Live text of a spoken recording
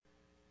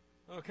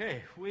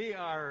Okay, we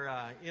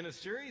are in a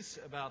series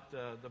about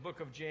the book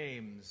of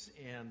James,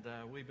 and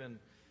we've been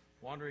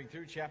wandering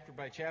through chapter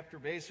by chapter,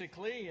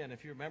 basically. And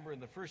if you remember in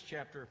the first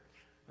chapter,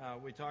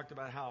 we talked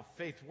about how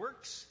faith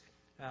works,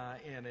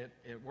 and it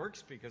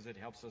works because it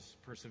helps us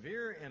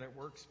persevere, and it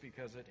works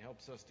because it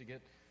helps us to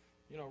get,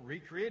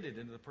 recreated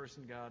into the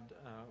person God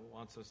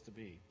wants us to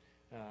be.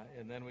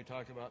 And then we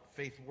talked about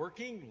faith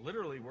working,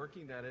 literally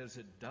working. That is,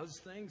 it does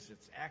things.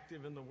 It's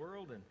active in the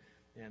world,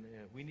 and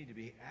we need to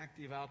be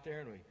active out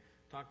there. And we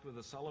talked with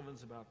the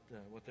Sullivans about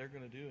what they're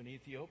going to do in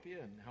Ethiopia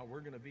and how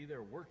we're going to be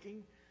there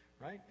working,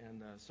 right?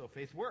 And so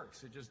faith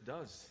works. It just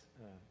does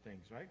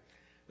things, right?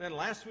 Then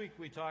last week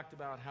we talked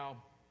about how,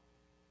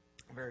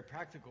 very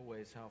practical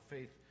ways, how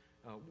faith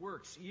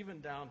works,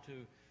 even down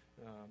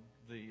to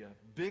the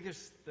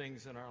biggest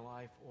things in our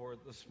life or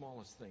the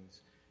smallest things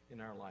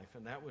in our life.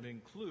 And that would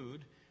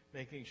include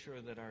making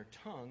sure that our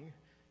tongue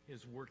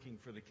is working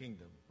for the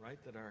kingdom, right?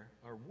 That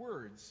our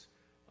words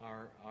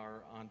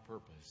are on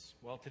purpose.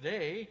 Well,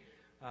 today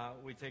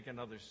we take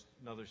another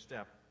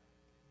step.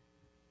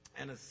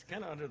 And it's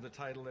kind of under the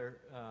title there,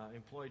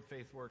 Employed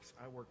Faith Works,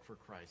 I Work for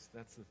Christ.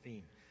 That's the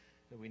theme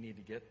that we need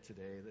to get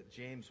today, that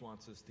James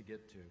wants us to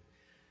get to.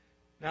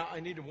 Now,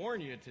 I need to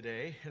warn you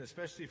today, and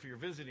especially if you're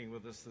visiting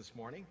with us this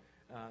morning,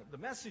 the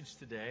message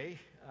today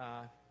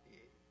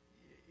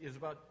is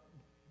about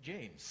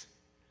James.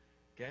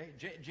 Okay?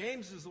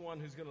 James is the one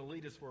who's going to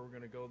lead us where we're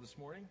going to go this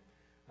morning.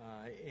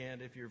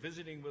 And if you're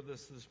visiting with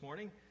us this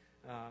morning,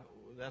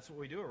 that's what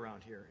we do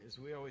around here, is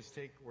we always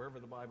take wherever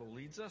the Bible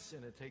leads us,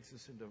 and it takes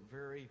us into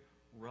very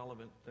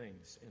relevant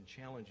things and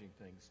challenging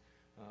things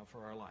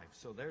for our life.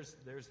 So there's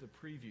the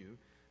preview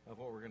of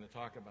what we're going to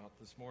talk about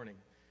this morning.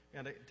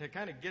 And to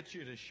kind of get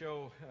you to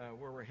show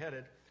where we're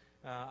headed,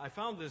 I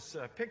found this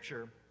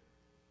picture,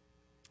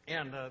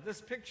 and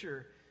this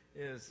picture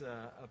is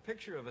a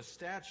picture of a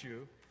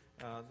statue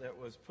that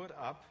was put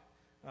up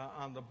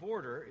on the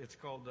border. It's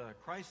called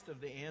Christ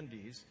of the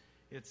Andes.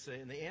 It's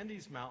in the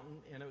Andes Mountain,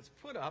 and it was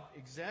put up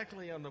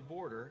exactly on the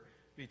border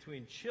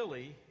between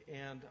Chile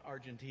and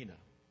Argentina.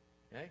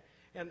 Okay?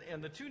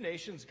 And the two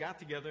nations got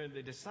together, and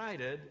they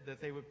decided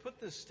that they would put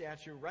this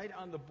statue right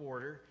on the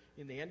border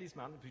in the Andes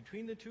Mountain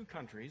between the two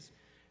countries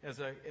as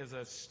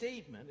a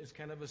statement, as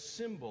kind of a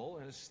symbol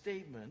and a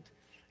statement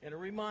and a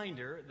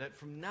reminder that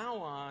from now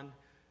on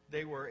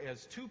they were,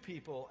 as two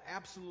people,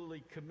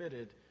 absolutely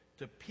committed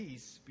to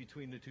peace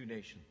between the two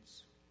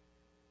nations.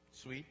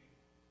 Sweet?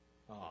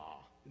 Aw,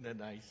 isn't that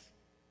nice?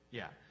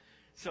 Yeah.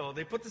 So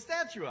they put the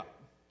statue up.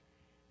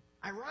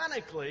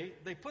 Ironically,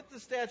 they put the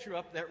statue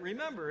up that,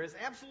 remember, is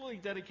absolutely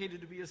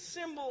dedicated to be a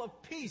symbol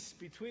of peace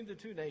between the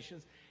two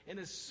nations. And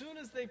as soon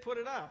as they put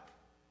it up,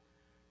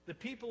 the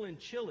people in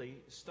Chile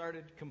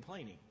started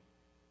complaining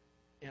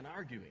and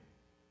arguing.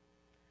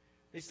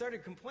 They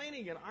started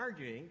complaining and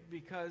arguing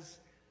because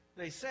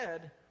they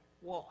said,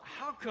 well,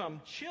 how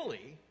come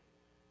Chile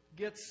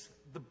gets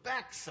the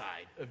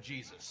backside of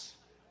Jesus?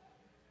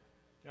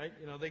 Right?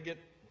 They get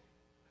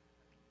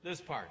this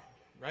part,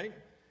 right?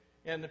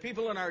 And the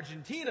people in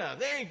Argentina,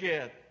 they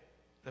get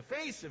the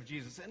face of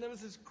Jesus. And there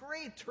was this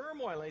great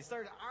turmoil. They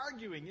started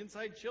arguing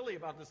inside Chile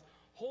about this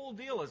whole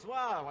deal as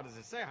well. What does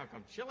it say? How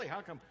come Chile?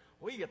 How come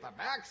we get the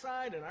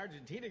backside and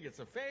Argentina gets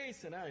the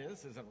face? And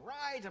this isn't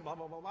right, and blah,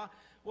 blah, blah, blah.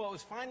 Well, it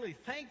was finally,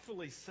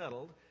 thankfully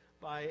settled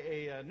by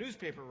a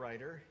newspaper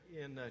writer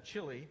in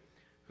Chile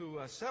who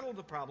settled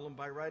the problem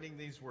by writing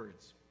these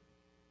words.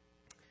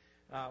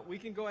 We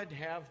can go ahead and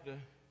have the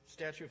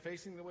statue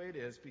facing the way it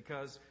is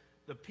because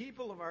the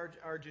people of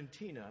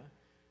Argentina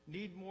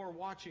need more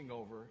watching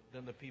over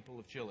than the people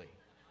of Chile.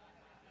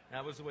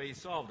 That was the way he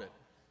solved it.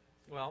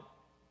 Well,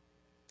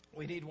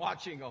 we need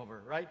watching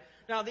over, right?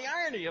 Now, the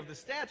irony of the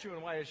statue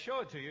and why I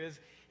show it to you is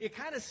it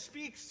kind of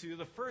speaks to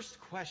the first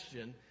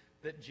question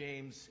that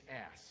James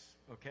asks,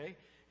 okay?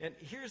 And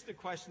here's the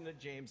question that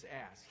James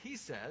asks. He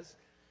says,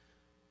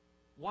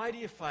 why do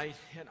you fight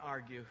and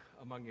argue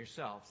among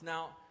yourselves?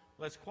 Now,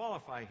 let's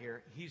qualify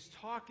here. He's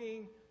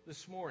talking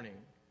this morning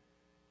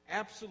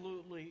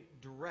absolutely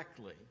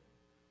directly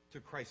to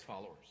Christ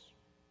followers.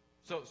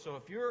 So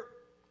if you're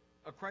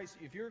a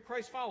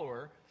Christ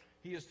follower,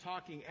 he is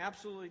talking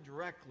absolutely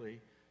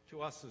directly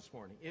to us this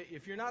morning.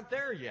 If you're not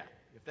there yet,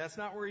 if that's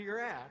not where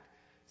you're at,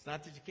 it's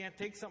not that you can't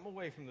take something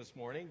away from this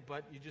morning,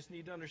 but you just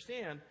need to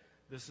understand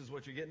this is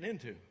what you're getting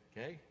into,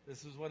 okay?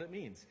 This is what it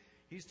means.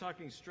 He's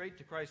talking straight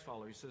to Christ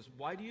followers. He says,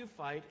 why do you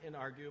fight and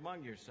argue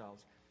among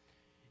yourselves?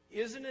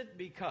 Isn't it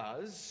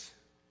because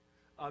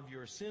of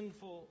your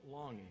sinful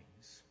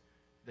longings?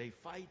 They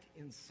fight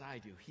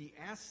inside you. He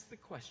asks the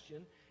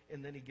question,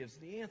 and then he gives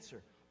the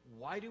answer.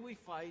 Why do we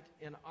fight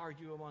and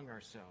argue among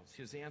ourselves?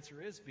 His answer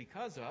is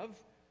because of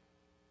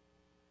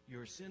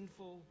your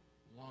sinful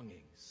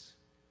longings.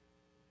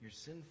 Your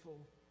sinful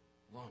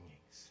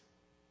longings.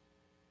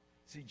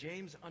 See,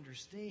 James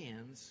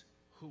understands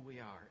who we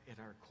are at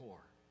our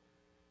core.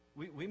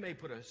 We may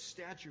put a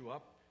statue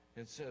up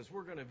and says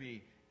we're going to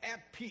be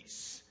at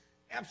peace,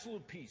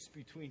 absolute peace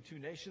between two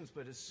nations,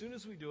 but as soon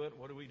as we do it,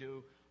 what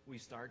do? We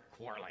start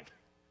quarreling.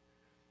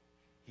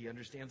 He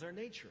understands our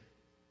nature.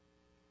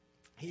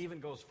 He even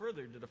goes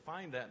further to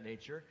define that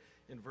nature.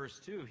 In verse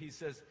 2, he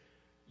says,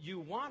 you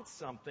want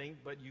something,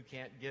 but you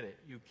can't get it.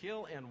 You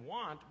kill and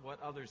want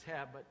what others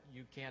have, but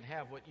you can't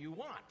have what you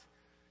want.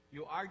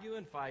 You argue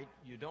and fight.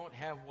 You don't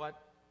have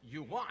what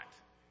you want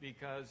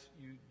because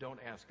you don't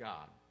ask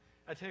God.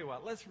 I tell you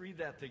what, let's read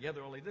that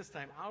together, only this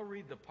time I'll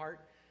read the part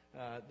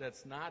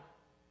that's not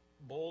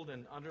bold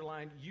and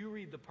underlined. You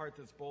read the part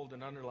that's bold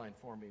and underlined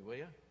for me, will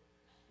you?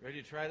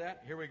 Ready to try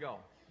that? Here we go.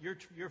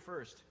 You're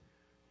first.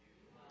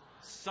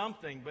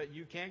 Something, but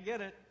you can't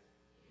get it.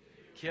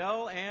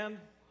 Kill and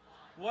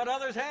what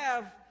others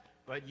have,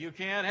 but you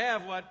can't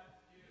have what.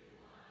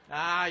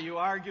 You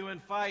argue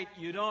and fight.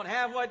 You don't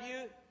have what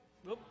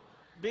you,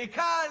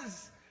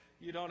 because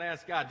you don't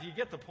ask God. Do you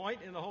get the point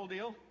in the whole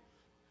deal?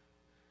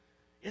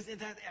 Isn't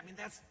that,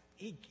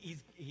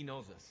 he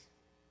knows us.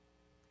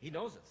 He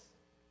knows us.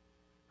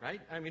 Right?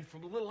 I mean,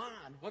 from little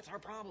on, what's our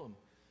problem?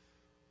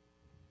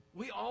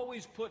 We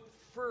always put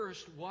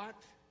first what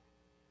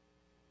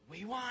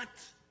we want.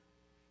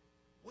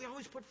 We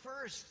always put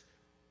first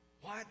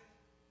what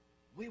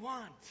we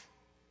want.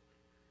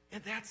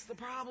 And that's the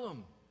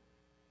problem.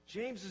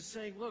 James is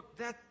saying, look,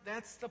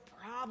 that's the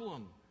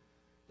problem.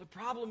 The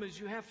problem is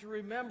you have to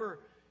remember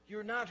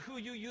you're not who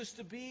you used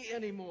to be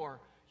anymore.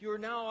 You're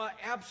now an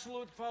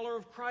absolute follower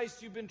of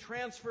Christ. You've been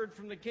transferred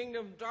from the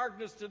kingdom of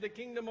darkness to the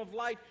kingdom of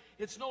light.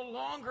 It's no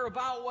longer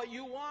about what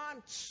you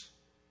want.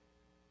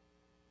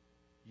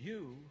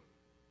 You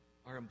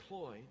are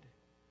employed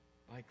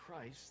by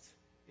Christ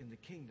in the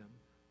kingdom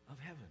of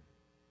heaven.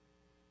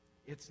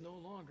 It's no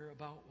longer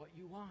about what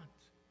you want.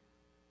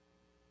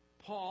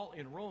 Paul,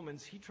 in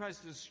Romans, he tries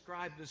to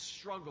describe this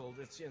struggle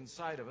that's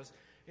inside of us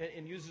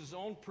and uses his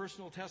own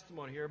personal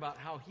testimony here about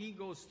how he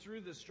goes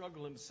through this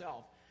struggle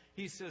himself.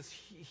 He says,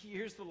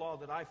 here's the law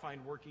that I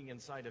find working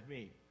inside of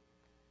me.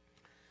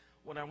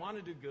 When I want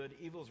to do good,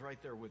 evil's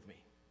right there with me.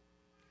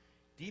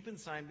 Deep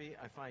inside me,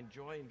 I find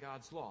joy in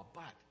God's law,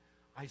 but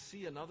I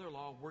see another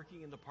law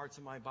working in the parts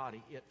of my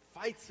body. It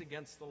fights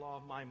against the law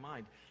of my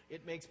mind.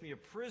 It makes me a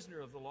prisoner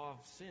of the law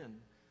of sin.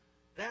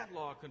 That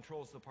law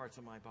controls the parts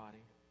of my body.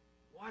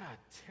 What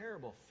a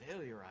terrible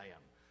failure I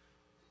am.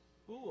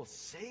 Who will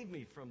save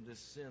me from this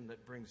sin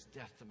that brings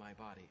death to my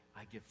body?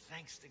 I give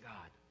thanks to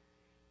God.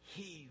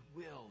 He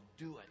will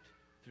do it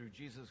through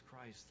Jesus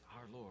Christ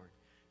our Lord.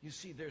 You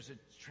see, there's a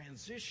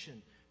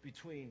transition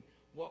between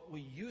what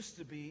we used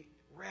to be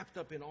wrapped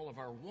up in all of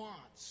our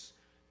wants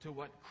to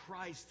what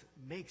Christ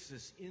makes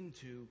us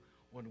into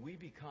when we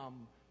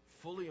become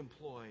fully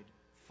employed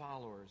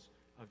followers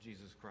of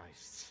Jesus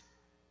Christ.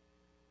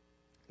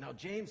 Now,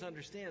 James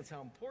understands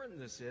how important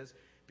this is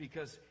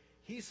because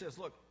he says,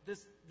 look,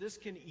 this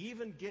can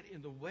even get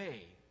in the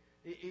way.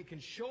 It can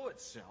show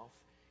itself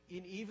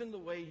in even the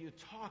way you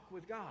talk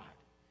with God,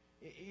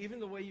 even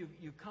the way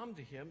you come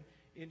to Him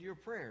in your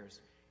prayers.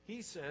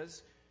 He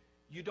says,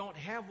 you don't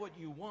have what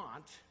you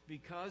want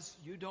because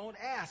you don't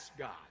ask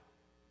God.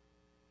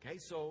 Okay,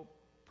 so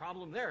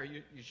problem there.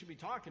 You should be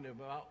talking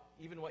about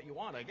even what you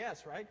want, I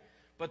guess, right?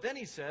 But then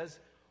he says,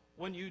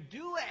 when you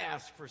do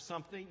ask for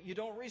something, you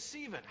don't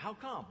receive it. How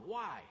come?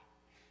 Why?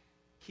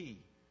 Key.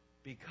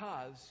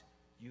 Because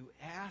you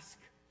ask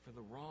for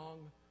the wrong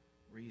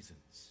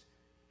reasons.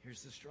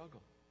 Here's the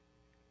struggle.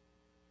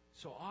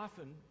 So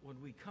often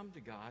when we come to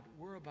God,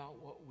 we're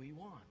about what we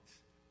want.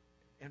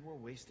 And we're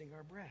wasting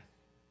our breath.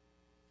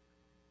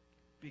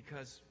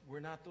 Because we're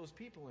not those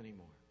people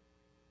anymore.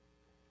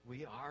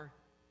 We are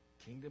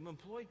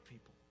kingdom-employed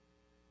people.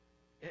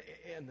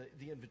 And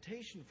the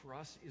invitation for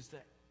us is to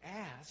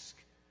ask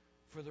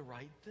for the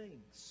right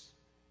things.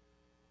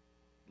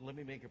 Let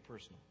me make it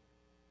personal.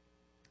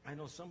 I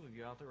know some of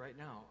you out there right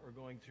now are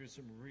going through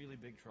some really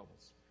big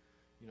troubles.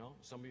 You know,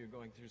 some of you are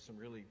going through some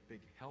really big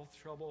health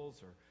troubles,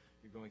 or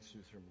you're going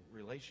through some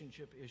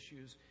relationship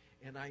issues.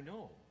 And I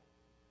know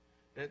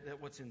that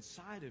what's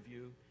inside of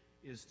you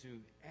is to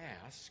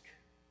ask,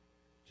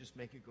 just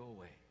make it go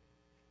away.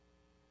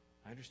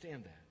 I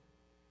understand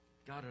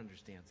that. God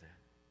understands that.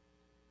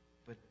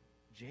 But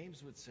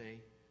James would say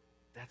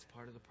that's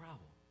part of the problem.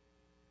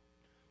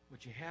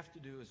 What you have to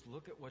do is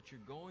look at what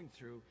you're going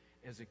through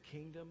as a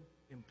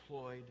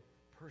kingdom-employed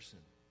person.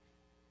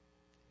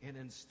 And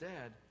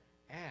instead,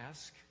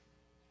 ask,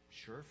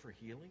 sure, for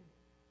healing,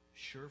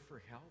 sure,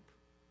 for help,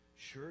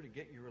 sure, to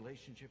get your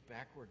relationship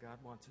back where God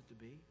wants it to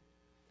be.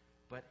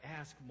 But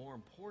ask more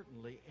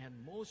importantly, and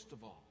most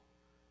of all,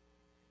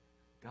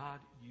 God,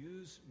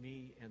 use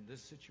me in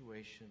this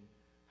situation,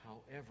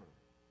 however,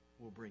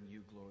 will bring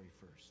you glory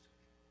first.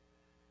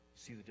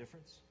 See the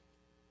difference?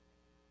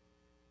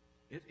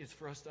 It's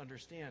for us to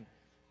understand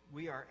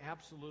we are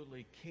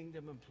absolutely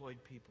kingdom-employed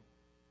people.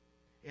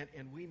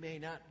 And we may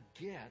not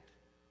get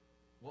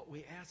what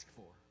we ask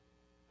for.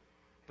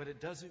 But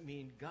it doesn't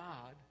mean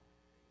God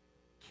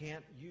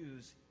can't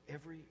use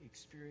every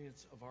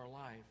experience of our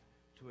life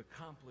to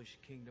accomplish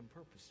kingdom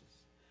purposes.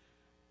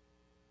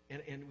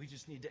 And we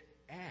just need to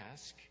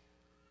ask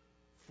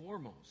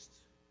foremost,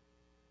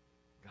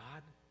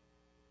 God,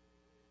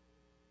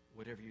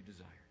 whatever you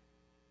desire.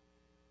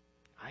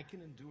 I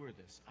can endure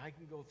this. I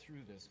can go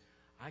through this.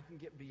 I can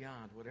get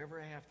beyond whatever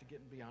I have to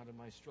get beyond in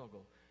my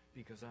struggle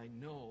because I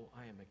know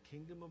I am a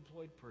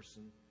kingdom-employed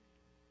person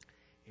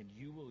and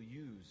you will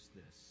use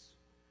this.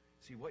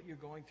 See, what you're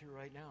going through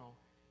right now,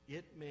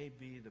 it may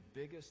be the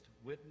biggest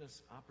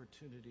witness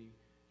opportunity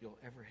you'll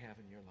ever have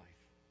in your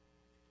life.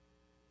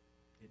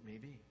 It may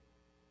be.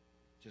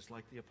 Just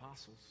like the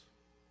apostles,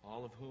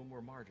 all of whom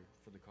were martyred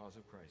for the cause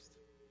of Christ.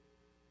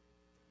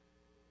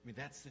 I mean,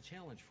 that's the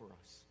challenge for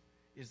us,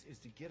 is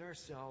to get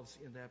ourselves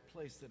in that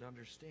place that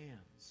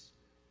understands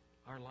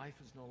our life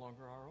is no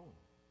longer our own.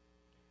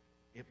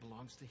 It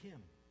belongs to Him.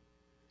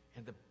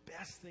 And the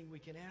best thing we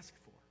can ask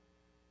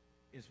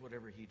for is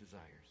whatever He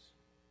desires.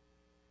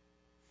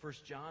 1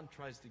 John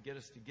tries to get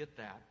us to get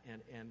that,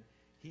 and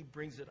he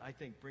brings it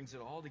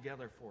all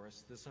together for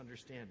us, this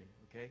understanding,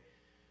 okay?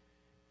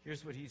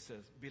 Here's what he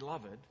says.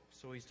 Beloved,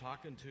 so he's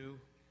talking to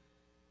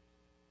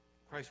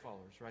Christ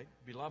followers, right?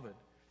 Beloved,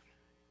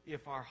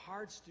 if our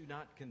hearts do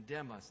not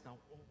condemn us. Now,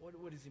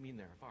 what does he mean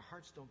there? If our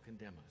hearts don't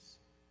condemn us.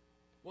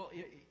 Well,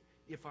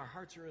 if our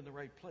hearts are in the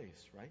right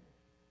place, right?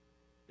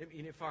 I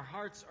mean, if our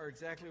hearts are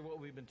exactly what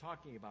we've been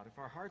talking about, if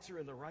our hearts are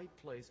in the right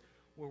place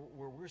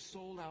where we're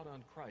sold out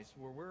on Christ,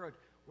 where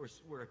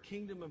we're a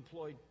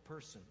kingdom-employed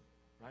person,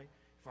 right?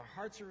 If our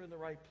hearts are in the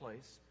right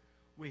place,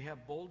 we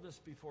have boldness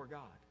before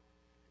God.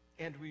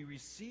 And we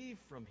receive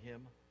from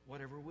Him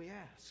whatever we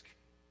ask.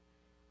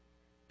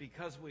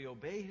 Because we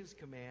obey His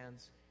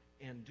commands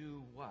and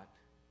do what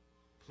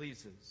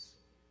pleases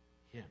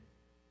Him.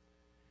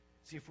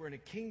 See, if we're in a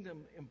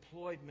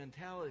kingdom-employed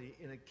mentality,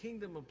 in a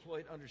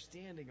kingdom-employed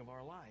understanding of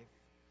our life,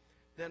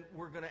 then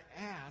we're going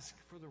to ask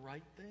for the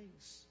right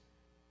things.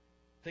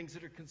 Things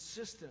that are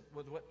consistent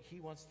with what He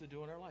wants to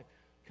do in our life.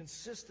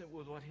 Consistent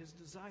with what His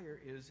desire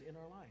is in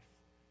our life.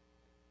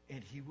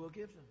 And He will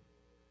give them.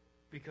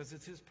 Because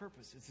it's His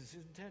purpose, it's His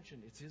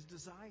intention, it's His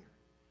desire.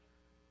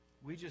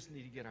 We just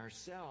need to get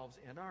ourselves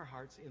and our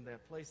hearts in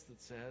that place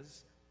that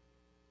says,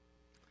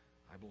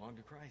 I belong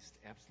to Christ,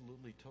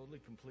 absolutely, totally,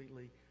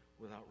 completely,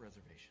 without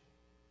reservation.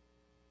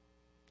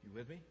 You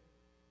with me?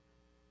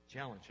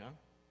 Challenge,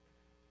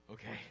 huh?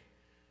 Okay.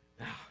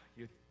 Now,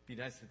 it'd be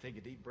nice to take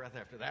a deep breath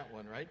after that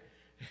one, right?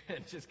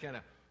 And just kind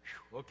of,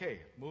 okay,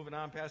 moving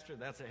on, Pastor,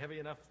 that's a heavy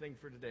enough thing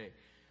for today.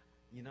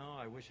 You know,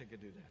 I wish I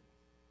could do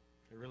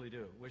that. I really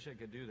do. Wish I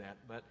could do that.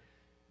 But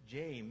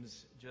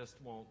James just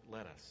won't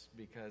let us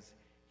because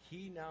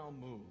he now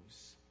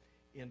moves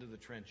into the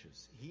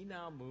trenches. He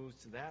now moves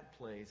to that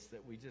place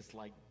that we just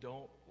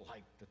don't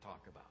like to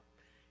talk about.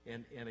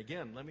 And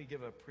again, let me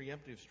give a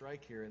preemptive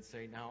strike here and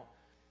say, now,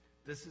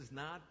 this is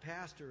not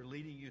Pastor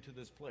leading you to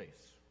this place.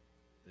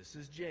 This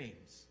is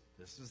James.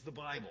 This is the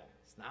Bible.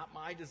 It's not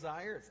my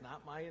desire. It's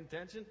not my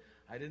intention.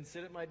 I didn't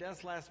sit at my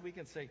desk last week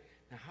and say,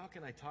 now how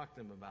can I talk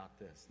to them about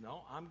this?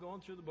 No, I'm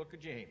going through the book of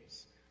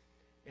James.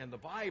 And the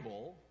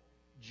Bible,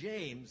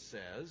 James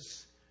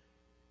says,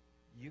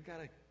 you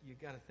gotta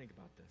think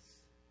about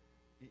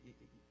this.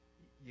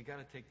 You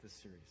gotta take this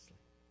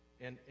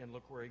seriously. And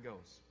look where he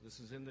goes. This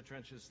is in the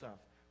trenches stuff.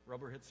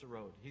 Rubber hits the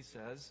road. He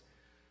says,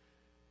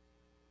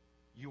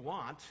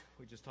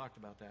 we just talked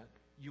about that,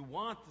 you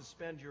want to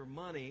spend your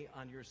money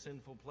on your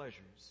sinful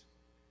pleasures.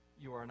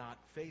 You are not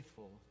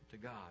faithful to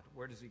God.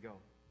 Where does he go?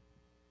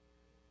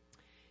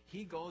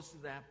 He goes to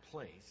that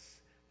place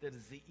that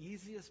is the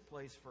easiest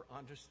place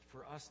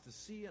for us to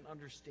see and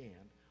understand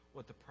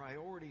what the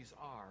priorities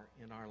are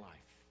in our life.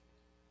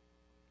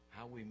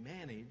 How we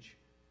manage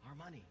our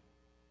money.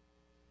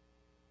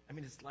 I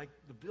mean, it's like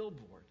the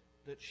billboard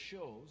that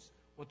shows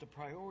what the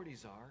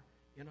priorities are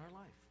in our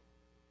life.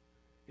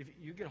 If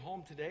you get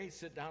home today,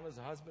 sit down as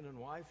a husband and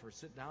wife or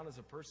sit down as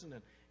a person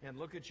and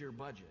look at your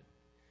budget.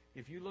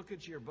 If you look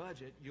at your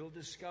budget, you'll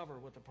discover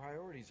what the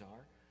priorities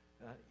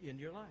are in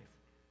your life.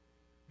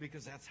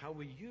 Because that's how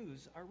we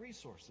use our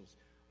resources,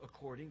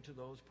 according to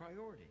those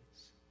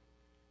priorities.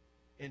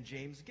 And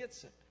James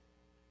gets it.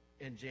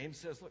 And James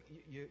says, look,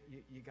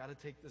 you got to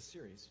take this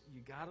serious.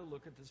 You got to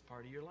look at this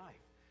part of your life.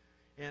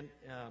 And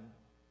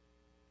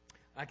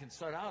I can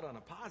start out on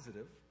a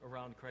positive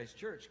around Christ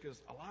Church because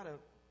a lot of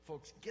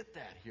folks get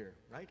that here,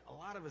 right? A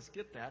lot of us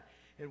get that.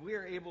 And we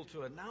are able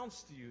to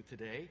announce to you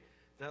today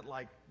that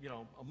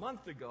a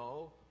month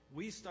ago,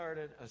 we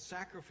started a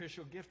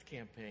sacrificial gift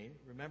campaign.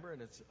 Remember,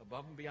 and it's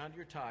above and beyond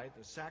your tithe,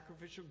 a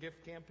sacrificial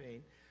gift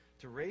campaign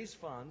to raise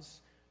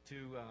funds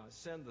to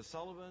send the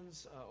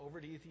Sullivans over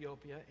to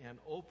Ethiopia and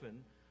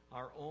open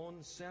our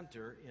own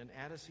center in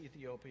Addis,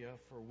 Ethiopia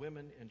for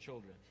women and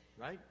children,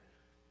 right?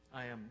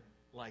 I am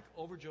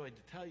overjoyed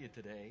to tell you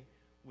today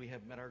we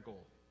have met our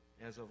goal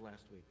as of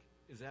last week.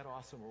 Is that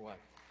awesome or what?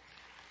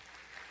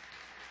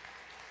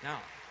 Now,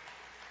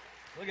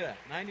 look at that,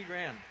 90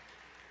 grand.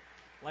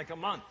 Like a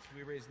month,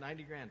 we raised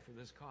 90 grand for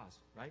this cause,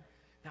 right?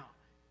 Now,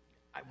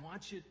 I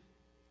want you,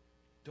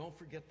 don't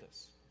forget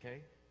this,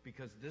 okay?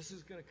 Because this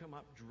is going to come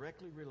up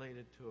directly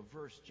related to a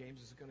verse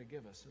James is going to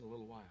give us in a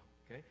little while,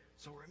 okay?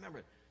 So remember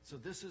it. So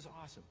this is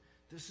awesome.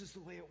 This is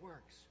the way it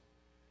works.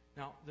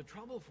 Now, the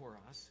trouble for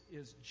us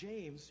is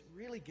James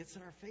really gets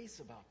in our face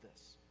about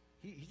this.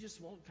 He just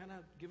won't kind of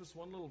give us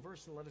one little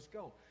verse and let us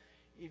go.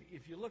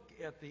 if you look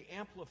at the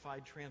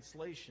Amplified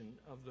translation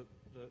of the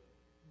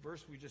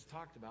verse we just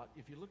talked about,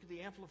 if you look at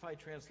the Amplified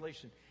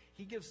translation,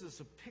 he gives us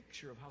a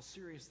picture of how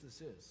serious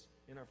this is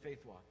in our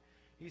faith walk.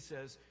 He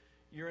says,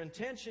 your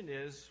intention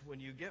is, when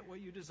you get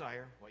what you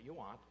desire, what you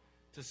want,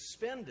 to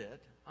spend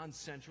it on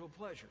sensual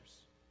pleasures.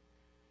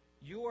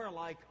 You are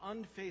like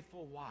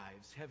unfaithful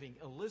wives having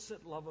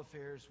illicit love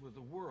affairs with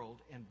the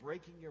world and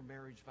breaking your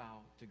marriage vow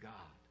to God.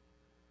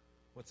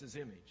 What's his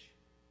image?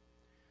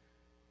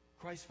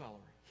 Christ follower.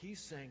 He's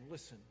saying,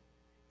 listen,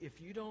 if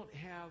you don't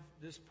have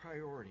this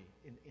priority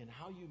in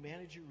how you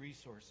manage your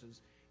resources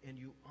and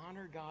you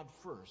honor God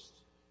first,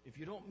 if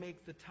you don't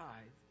make the tithe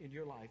in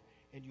your life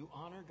and you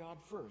honor God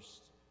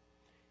first,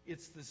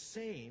 it's the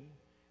same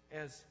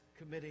as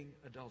committing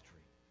adultery.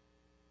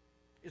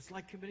 It's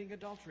like committing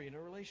adultery in a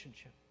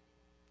relationship.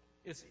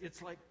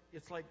 It's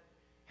like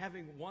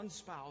having one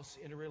spouse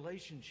in a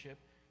relationship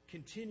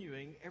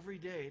continuing every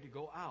day to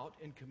go out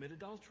and commit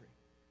adultery.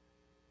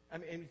 I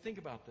mean, and think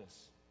about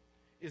this.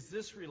 Is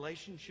this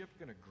relationship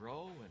going to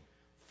grow and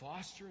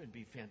foster and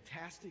be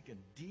fantastic and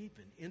deep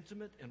and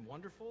intimate and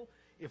wonderful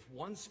if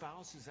one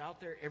spouse is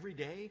out there every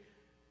day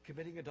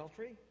committing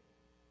adultery?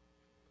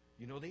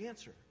 You know the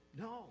answer.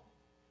 No.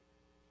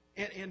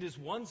 And is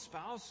one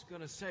spouse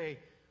going to say,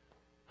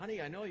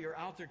 honey, I know you're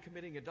out there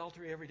committing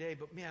adultery every day,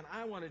 but man,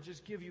 I want to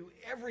just give you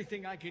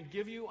everything I can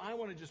give you. I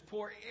want to just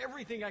pour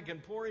everything I can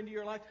pour into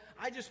your life.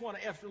 I just want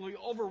to effortlessly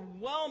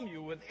overwhelm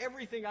you with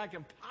everything I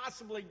can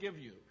possibly give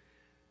you.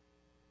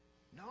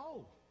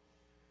 No,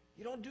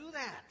 you don't do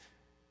that.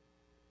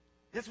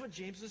 That's what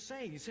James is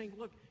saying. He's saying,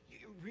 look,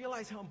 you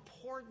realize how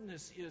important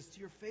this is to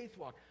your faith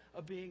walk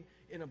of being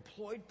an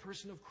employed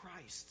person of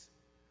Christ.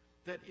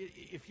 That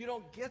if you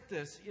don't get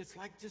this, it's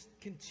like just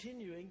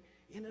continuing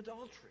in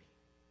adultery.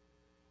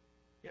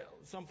 Yeah,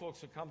 some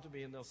folks will come to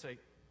me and they'll say,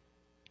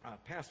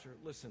 Pastor,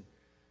 listen,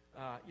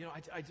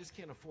 I just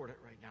can't afford it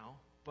right now,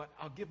 but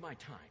I'll give my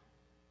time.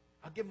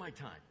 I'll give my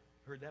time.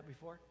 Heard that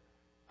before?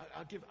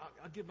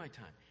 I'll give my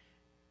time.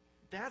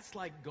 That's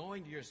like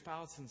going to your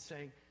spouse and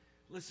saying,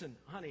 listen,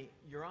 honey,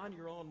 you're on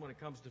your own when it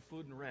comes to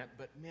food and rent,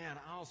 but man,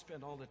 I'll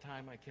spend all the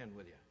time I can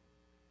with you.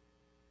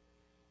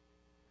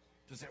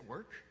 Does that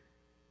work?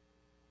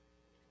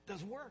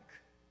 Doesn't work.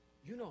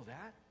 You know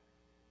that.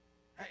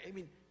 I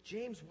mean,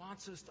 James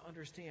wants us to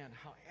understand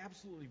how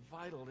absolutely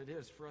vital it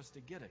is for us to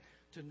get it,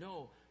 to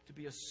know, to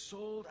be a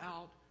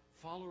sold-out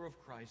follower of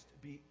Christ,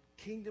 to be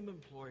kingdom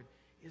employed,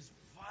 is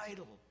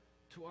vital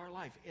to our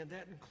life. And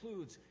that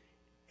includes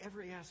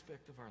every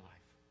aspect of our life,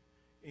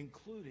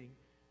 including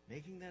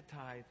making that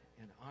tithe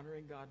and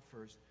honoring God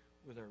first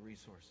with our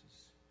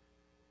resources.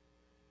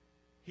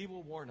 He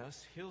will warn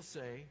us. He'll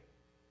say,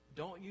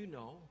 don't you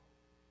know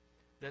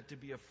that to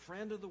be a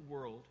friend of the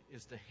world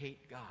is to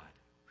hate God?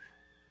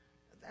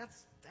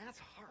 That's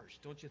harsh,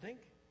 don't you think?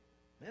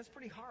 That's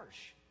pretty harsh.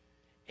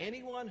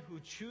 Anyone who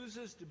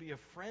chooses to be a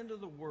friend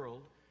of the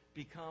world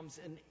becomes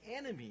an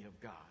enemy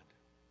of God.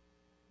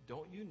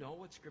 Don't you know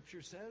what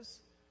Scripture says?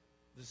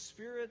 The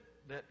Spirit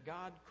that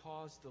God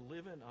caused to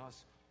live in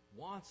us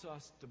wants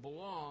us to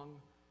belong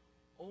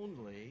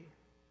only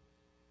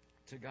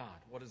to God.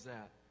 What is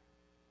that?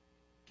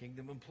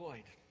 Kingdom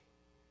employed.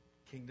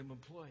 Kingdom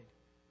employed.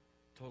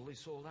 Totally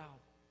sold out.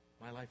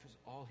 My life is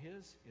all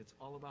His. It's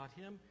all about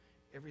Him.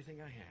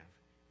 Everything I have,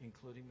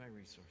 including my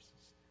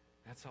resources.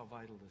 That's how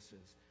vital this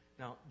is.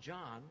 Now,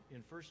 John,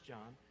 in 1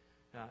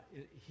 John,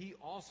 he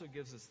also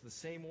gives us the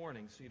same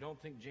warning, so you don't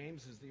think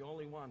James is the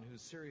only one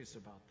who's serious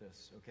about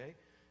this, okay?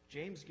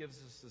 James gives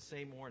us the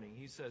same warning.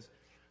 He says,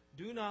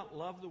 do not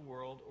love the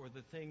world or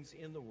the things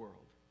in the world.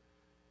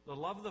 The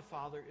love of the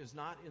Father is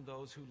not in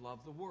those who love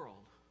the world.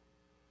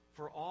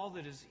 For all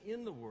that is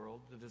in the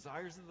world, the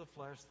desires of the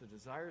flesh, the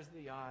desires of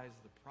the eyes,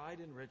 the pride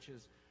in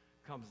riches,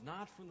 comes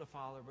not from the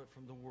Father, but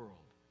from the world.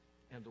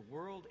 And the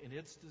world and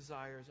its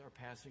desires are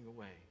passing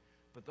away.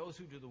 But those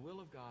who do the will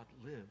of God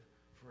live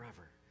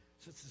forever.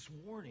 So it's this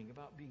warning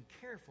about being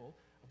careful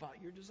about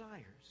your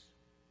desires.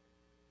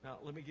 Now,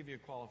 let me give you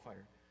a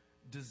qualifier.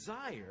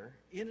 Desire,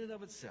 in and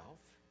of itself,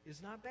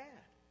 is not bad.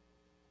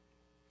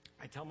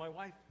 I tell my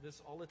wife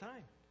this all the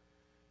time,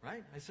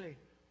 right? I say,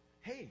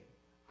 hey,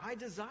 I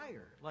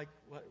desire, like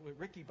what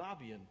Ricky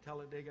Bobby in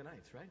Talladega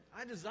Nights, right?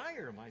 I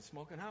desire my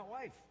smoking hot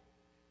wife,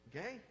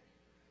 okay?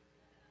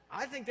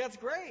 I think that's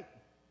great.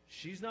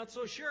 She's not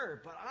so sure,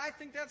 but I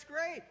think that's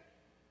great,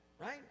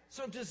 right?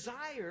 So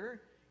desire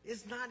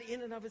is not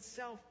in and of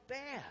itself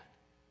bad,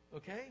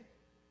 okay?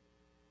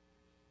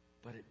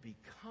 But it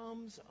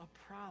becomes a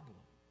problem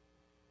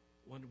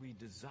when we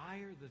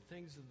desire the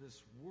things of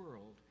this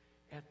world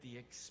at the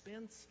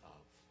expense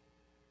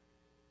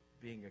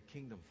of being a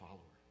kingdom follower,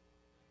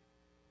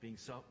 being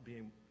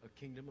a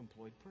kingdom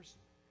employed person.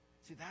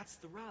 See, that's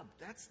the rub.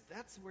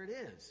 That's where it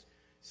is.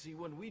 See,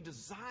 when we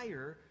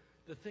desire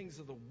the things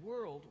of the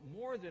world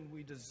more than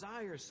we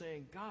desire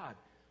saying, God,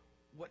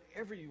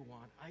 whatever you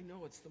want, I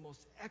know it's the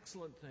most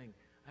excellent thing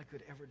I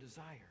could ever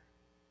desire.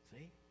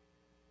 See?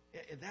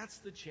 And that's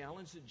the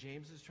challenge that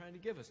James is trying to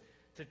give us.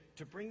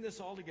 To bring this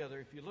all together,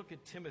 if you look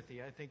at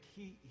Timothy, I think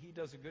he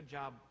does a good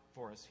job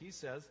for us. He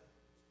says,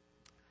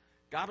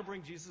 God will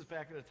bring Jesus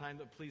back at a time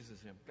that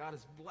pleases him. God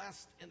is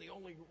blessed and the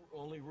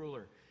only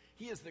ruler.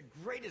 He is the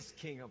greatest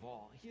king of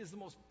all. He is the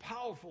most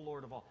powerful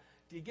Lord of all.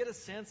 Do you get a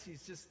sense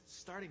he's just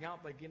starting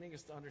out by getting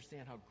us to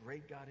understand how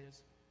great God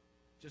is?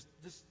 Just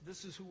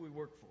this is who we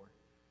work for.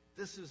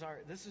 This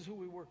is who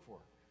we work for,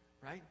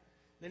 right?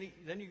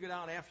 Then you go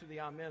down after the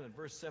amen in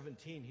verse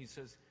 17. He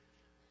says,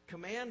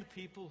 command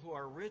people who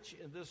are rich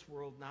in this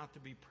world not to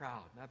be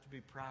proud, not to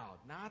be proud,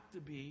 not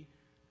to be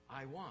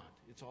I want.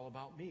 It's all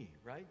about me,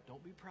 right?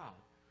 Don't be proud.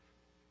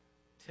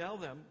 Tell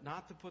them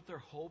not to put their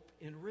hope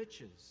in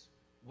riches.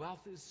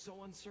 Wealth is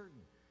so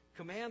uncertain.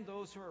 Command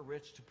those who are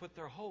rich to put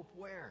their hope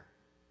where?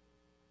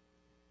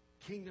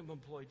 Kingdom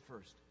employed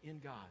first, in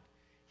God.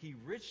 He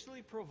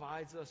richly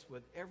provides us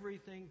with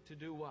everything to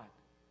do what?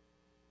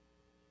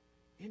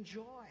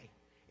 Enjoy.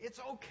 It's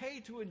okay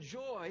to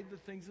enjoy the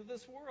things of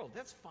this world.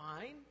 That's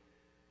fine.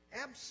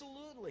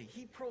 Absolutely.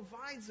 He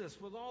provides us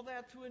with all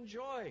that to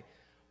enjoy.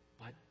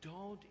 But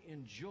don't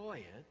enjoy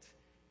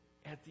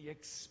it at the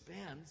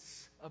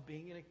expense of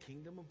being a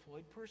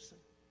kingdom-employed person.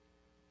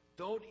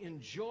 Don't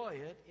enjoy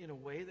it in a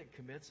way that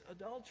commits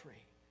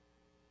adultery.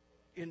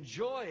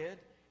 Enjoy it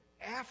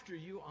after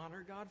you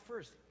honor God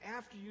first.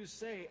 After you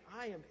say,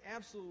 I am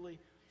absolutely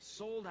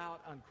sold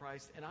out on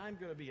Christ, and I'm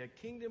going to be a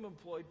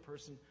kingdom-employed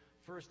person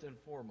first and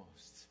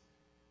foremost.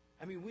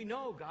 I mean, we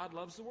know God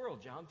loves the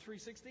world. John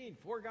 3:16,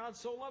 for God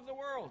so loved the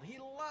world. He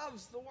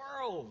loves the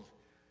world.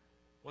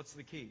 What's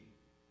the key?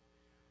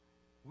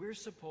 We're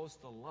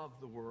supposed to love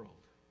the world.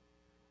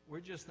 We're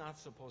just not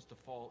supposed to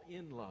fall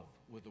in love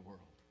with the world.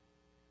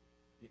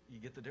 You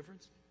get the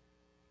difference?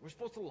 We're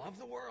supposed to love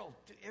the world,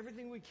 do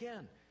everything we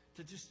can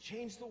to just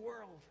change the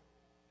world.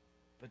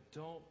 But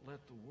don't let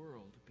the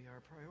world be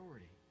our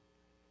priority.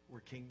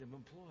 We're kingdom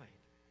employed.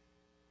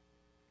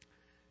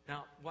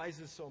 Now, why is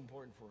this so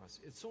important for us?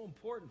 It's so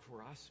important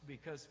for us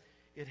because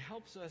it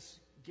helps us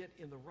get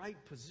in the right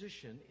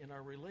position in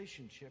our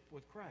relationship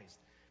with Christ.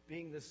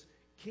 Being this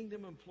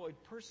kingdom-employed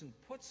person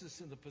puts us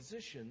in the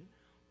position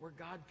where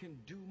God can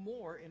do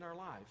more in our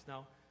lives.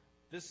 Now,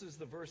 this is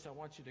the verse I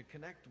want you to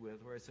connect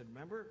with where I said,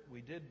 remember,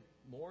 we did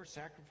more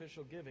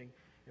sacrificial giving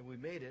and we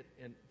made it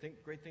and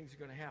think great things are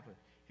going to happen.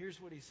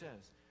 Here's what he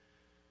says.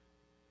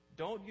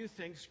 Don't you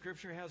think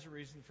Scripture has a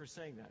reason for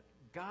saying that?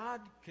 God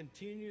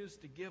continues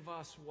to give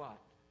us what?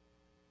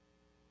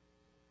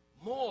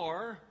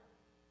 More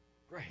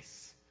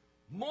grace.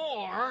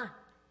 More.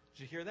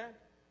 Did you hear that?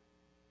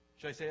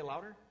 Should I say it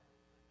louder?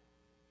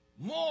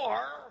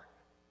 More,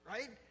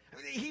 right?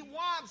 I mean, he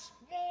wants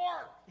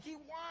more. He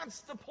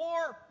wants to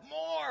pour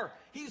more.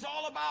 He's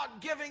all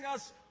about giving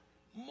us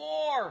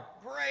more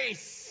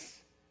grace.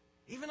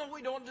 Even though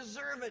we don't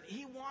deserve it,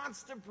 he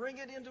wants to bring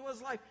it into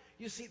his life.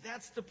 You see,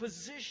 that's the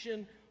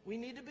position we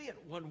need to be in.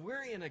 When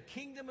we're in a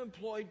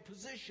kingdom-employed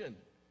position,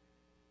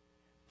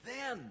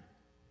 then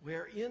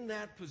we're in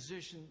that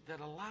position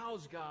that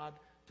allows God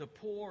to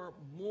pour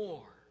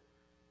more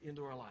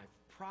into our life.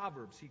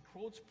 Proverbs, he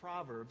quotes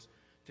Proverbs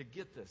to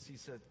get this. He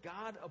said,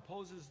 God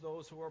opposes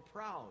those who are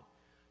proud,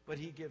 but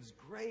he gives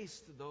grace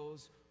to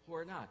those who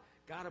are not.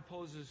 God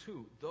opposes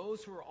who?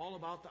 Those who are all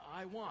about the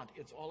I want.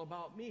 It's all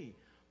about me.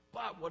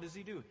 But what does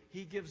he do?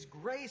 He gives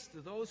grace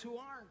to those who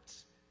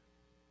aren't.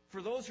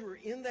 For those who are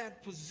in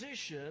that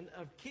position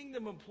of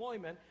kingdom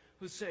employment,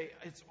 who say,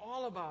 it's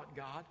all about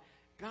God,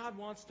 God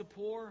wants to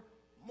pour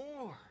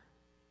more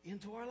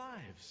into our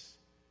lives.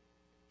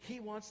 He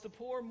wants to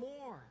pour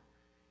more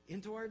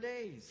into our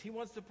days. He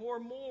wants to pour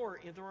more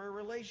into our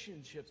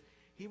relationships.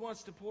 He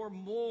wants to pour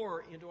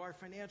more into our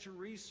financial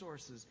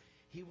resources.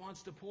 He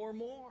wants to pour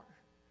more.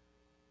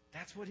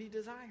 That's what he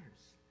desires.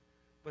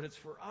 But it's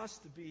for us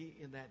to be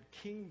in that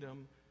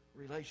kingdom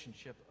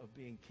relationship of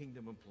being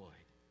kingdom employed.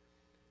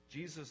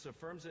 Jesus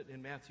affirms it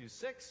in Matthew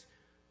 6.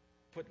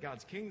 Put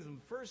God's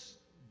kingdom first.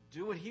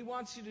 Do what he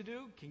wants you to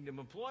do, kingdom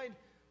employed.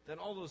 Then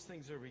all those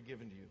things will be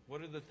given to you.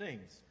 What are the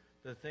things?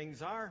 The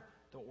things are,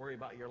 don't worry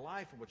about your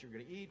life and what you're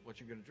going to eat, what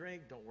you're going to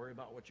drink. Don't worry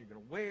about what you're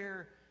going to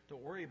wear.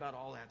 Don't worry about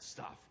all that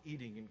stuff,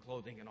 eating and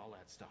clothing and all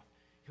that stuff.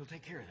 He'll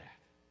take care of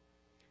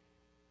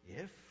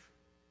that. If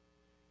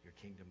you're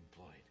kingdom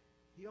employed.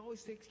 He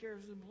always takes care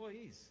of his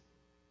employees.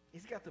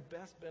 He's got the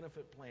best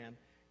benefit plan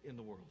in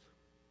the world.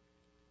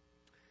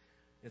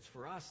 It's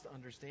for us to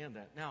understand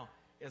that. Now,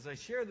 as I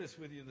share this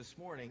with you this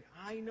morning,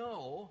 I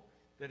know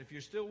that if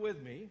you're still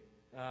with me,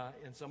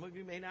 and some of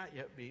you may not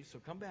yet be, so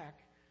come back.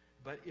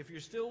 But if you're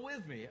still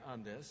with me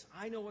on this,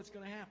 I know what's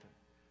going to happen.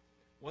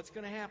 What's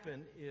going to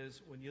happen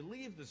is when you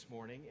leave this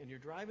morning and you're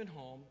driving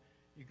home,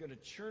 you're going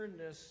to churn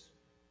this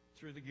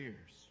through the gears.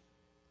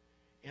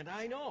 And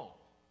I know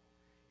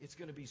it's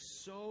going to be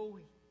so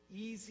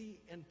easy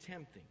and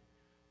tempting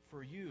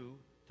for you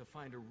to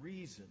find a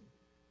reason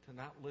to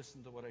not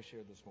listen to what I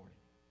shared this morning,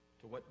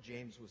 to what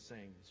James was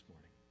saying this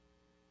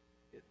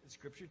morning.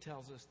 Scripture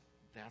tells us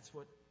that's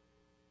what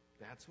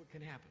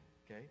can happen,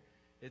 okay?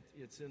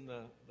 It's in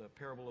the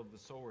parable of the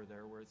sower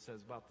there where it says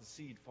about the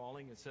seed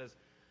falling. It says,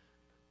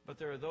 but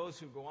there are those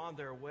who go on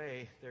their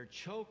way. They're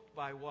choked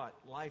by what?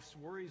 Life's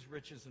worries,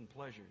 riches, and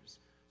pleasures.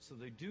 so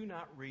they do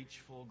not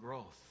reach full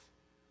growth.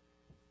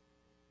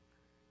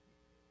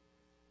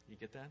 You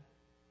get that?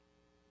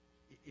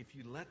 If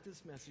you let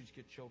this message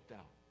get choked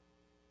out,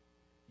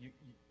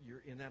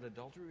 you're in that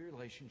adultery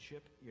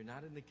relationship, you're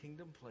not in the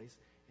kingdom place,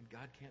 and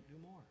God can't do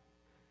more.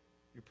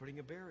 You're putting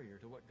a barrier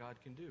to what God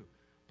can do.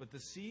 But the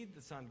seed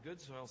that's on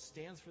good soil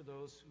stands for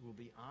those who will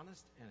be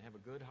honest and have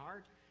a good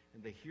heart,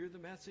 and they hear the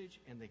message,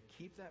 and they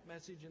keep that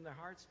message in their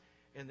hearts,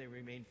 and they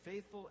remain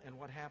faithful, and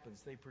what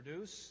happens? They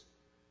produce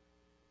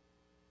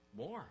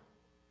more.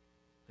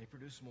 They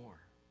produce more.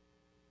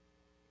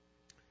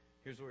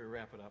 Here's where we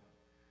wrap it up.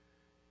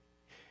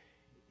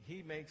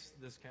 He makes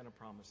this kind of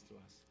promise to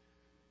us.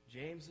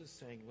 James is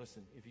saying,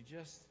 listen, if you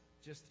just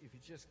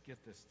get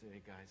this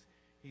today, guys,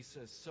 he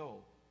says, so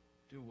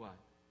do what?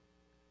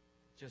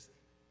 Just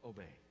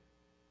obey.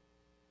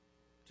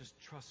 Just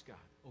trust God.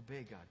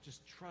 Obey God.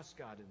 Just trust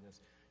God in this.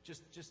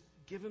 Just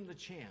give him the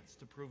chance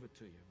to prove it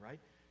to you, right?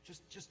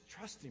 Just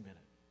trust him in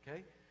it,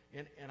 okay?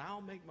 And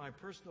I'll make my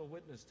personal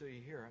witness to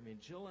you here. I mean,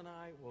 Jill and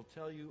I will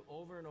tell you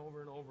over and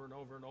over and over and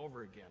over and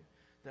over again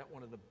that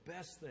one of the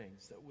best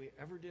things that we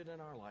ever did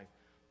in our life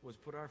was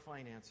put our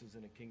finances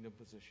in a kingdom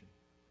position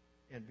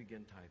and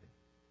begin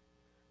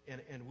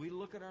tithing. And we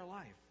look at our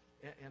life,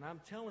 and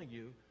I'm telling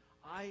you,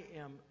 I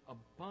am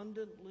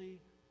abundantly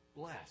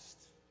blessed.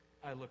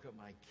 I look at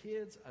my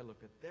kids, I look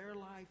at their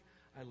life,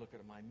 I look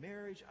at my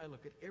marriage, I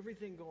look at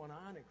everything going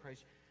on at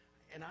Christ,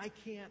 and I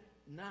can't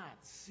not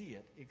see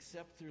it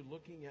except through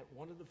looking at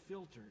one of the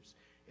filters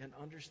and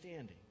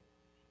understanding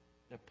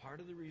that part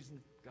of the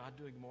reason God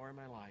doing more in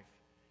my life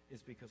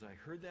is because I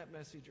heard that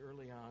message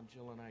early on,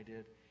 Jill and I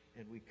did,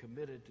 and we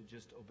committed to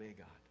just obey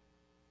God.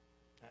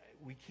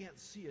 We can't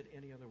see it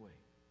any other way.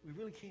 We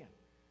really can't.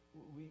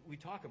 We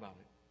talk about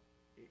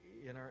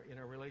it in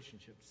our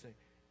relationship. Say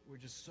we're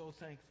just so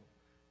thankful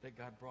that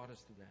God brought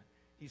us to that.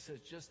 He says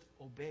just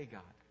obey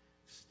God.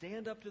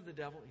 Stand up to the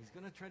devil. He's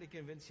going to try to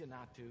convince you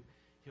not to.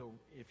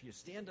 If you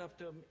stand up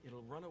to him,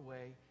 it'll run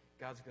away.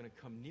 God's going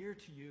to come near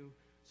to you.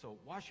 So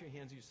wash your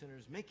hands, you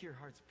sinners. Make your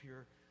hearts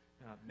pure.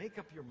 Make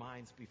up your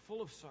minds. Be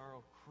full of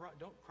sorrow.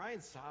 Don't cry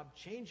and sob.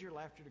 Change your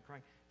laughter to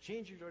crying.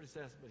 Change your joy to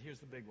sadness. But here's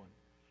the big one.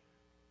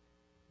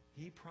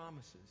 He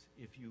promises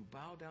if you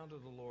bow down to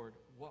the Lord,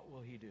 what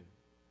will he do?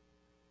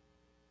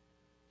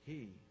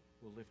 He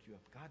will lift you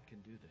up. God can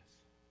do this.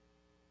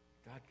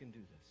 God can do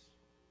this.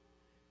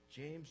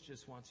 James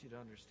just wants you to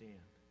understand.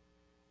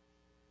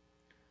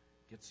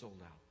 Get sold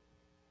out.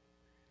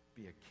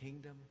 Be a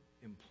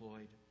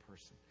kingdom-employed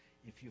person.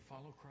 If you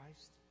follow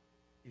Christ,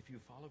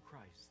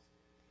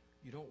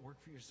 you don't work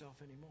for yourself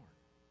anymore.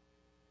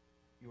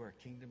 You are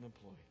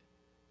kingdom-employed.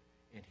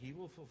 And he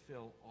will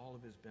fulfill all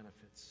of his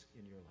benefits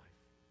in your life.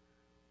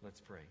 Let's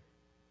pray.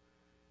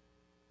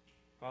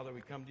 Father,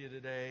 we come to you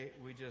today.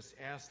 We just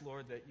ask,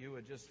 Lord, that you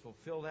would just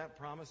fulfill that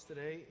promise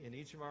today in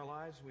each of our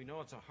lives. We know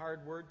it's a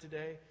hard word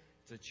today.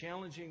 It's a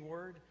challenging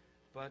word,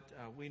 but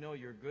we know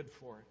you're good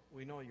for it.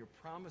 We know your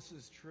promise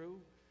is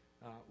true.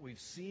 We've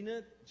seen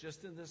it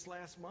just in this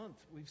last month.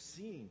 We've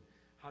seen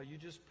how you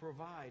just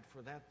provide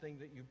for that thing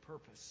that you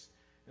purpose.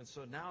 And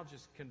so now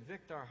just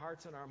convict our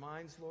hearts and our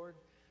minds, Lord,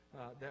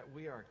 that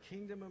we are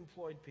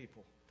kingdom-employed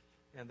people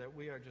and that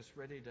we are just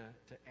ready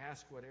to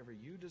ask whatever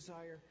you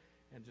desire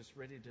and just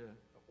ready to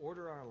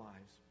order our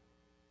lives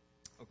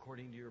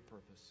according to your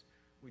purpose.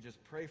 We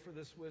just pray for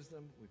this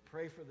wisdom. We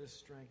pray for this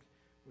strength.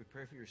 We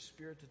pray for your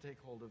Spirit to take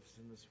hold of us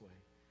in this way.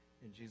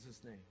 In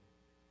Jesus' name,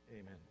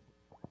 amen.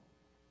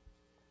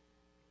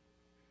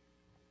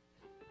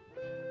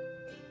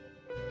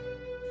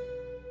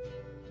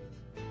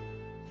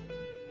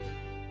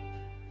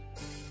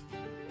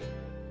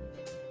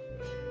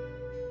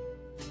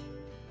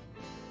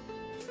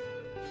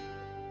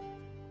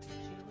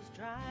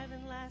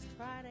 Driving last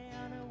Friday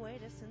on her way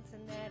to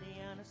Cincinnati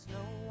on a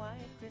snow-white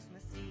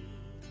Christmas Eve.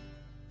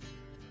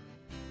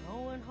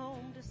 Going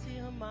home to see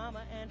her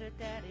mama and her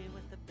daddy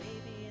with the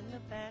baby in the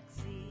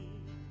backseat.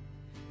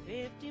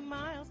 50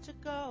 miles to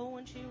go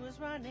when she was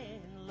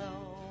running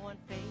low on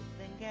faith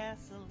and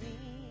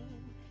gasoline.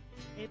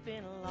 It'd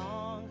been a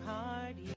long, hard year.